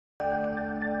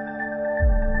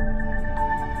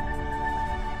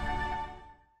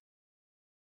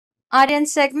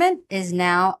Audience segment is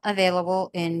now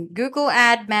available in Google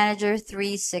Ad Manager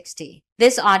 360.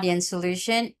 This audience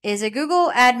solution is a Google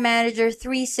Ad Manager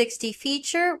 360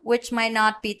 feature which might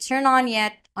not be turned on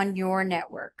yet on your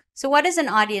network. So what is an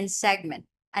audience segment?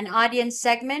 An audience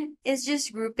segment is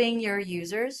just grouping your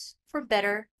users for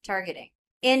better targeting.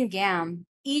 In GAM,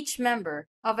 each member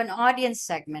of an audience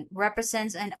segment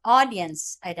represents an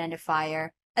audience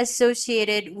identifier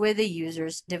associated with the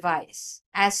user's device.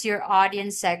 As your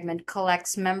audience segment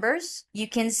collects members, you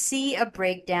can see a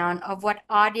breakdown of what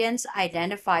audience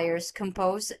identifiers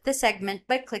compose the segment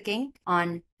by clicking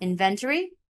on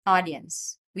Inventory,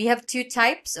 Audience. We have two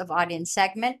types of audience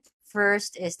segment.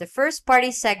 First is the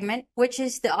first-party segment, which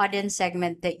is the audience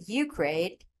segment that you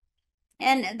create,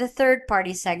 and the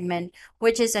third-party segment,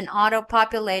 which is an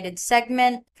auto-populated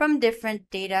segment from different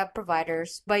data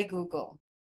providers by Google.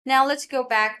 Now let's go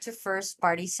back to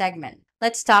first-party segment.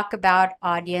 Let's talk about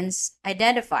audience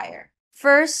identifier.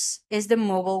 First is the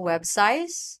mobile web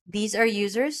size. These are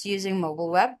users using mobile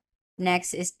web.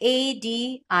 Next is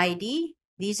ADID.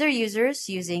 These are users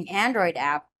using Android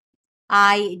app.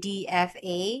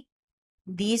 IDFA.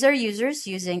 These are users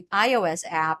using iOS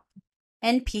app.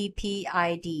 And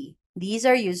PPID. These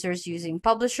are users using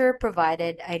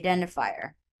publisher-provided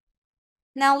identifier.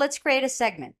 Now let's create a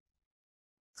segment.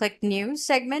 Click New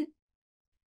Segment.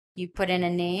 You put in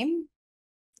a name,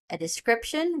 a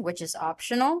description, which is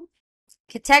optional.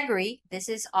 Category, this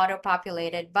is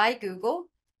auto-populated by Google,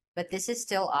 but this is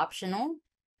still optional.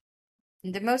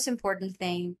 And the most important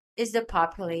thing is the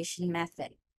population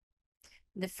method.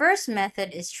 The first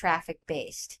method is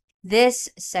traffic-based. This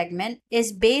segment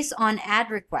is based on ad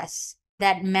requests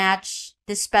that match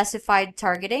the specified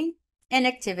targeting and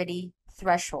activity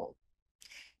threshold.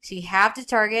 So you have to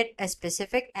target a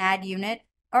specific ad unit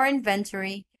or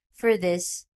inventory for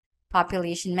this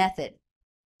population method.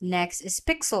 Next is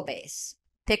pixel base.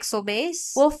 Pixel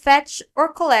base will fetch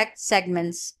or collect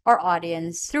segments or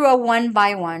audience through a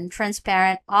one-by-one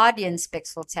transparent audience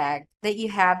pixel tag that you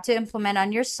have to implement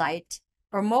on your site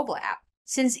or mobile app.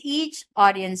 Since each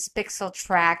audience pixel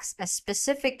tracks a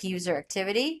specific user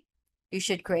activity, you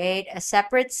should create a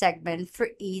separate segment for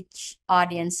each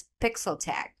audience pixel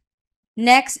tag.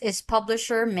 Next is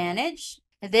Publisher Manage.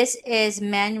 This is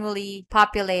manually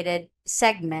populated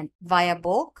segment via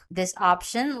bulk. This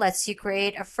option lets you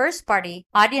create a first-party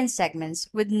audience segments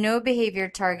with no behavior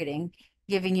targeting,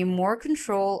 giving you more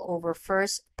control over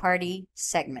first-party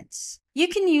segments. You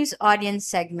can use audience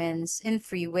segments in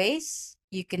three ways.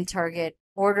 You can target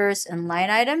orders and line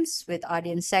items with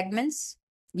audience segments.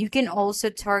 You can also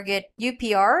target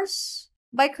UPRs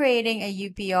by creating a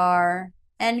UPR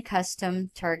and custom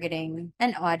targeting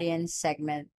an audience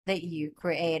segment that you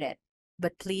created.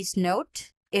 But please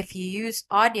note, if you use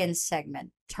audience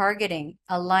segment targeting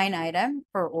a line item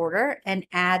or order and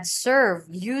ads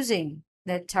served using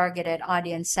the targeted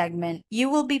audience segment, you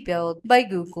will be billed by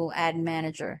Google Ad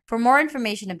Manager. For more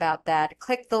information about that,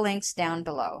 click the links down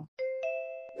below.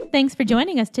 Thanks for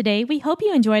joining us today. We hope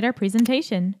you enjoyed our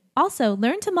presentation. Also,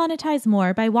 learn to monetize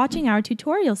more by watching our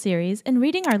tutorial series and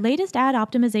reading our latest ad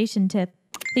optimization tip.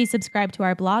 Please subscribe to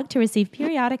our blog to receive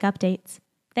periodic updates.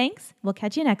 Thanks. We'll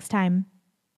catch you next time.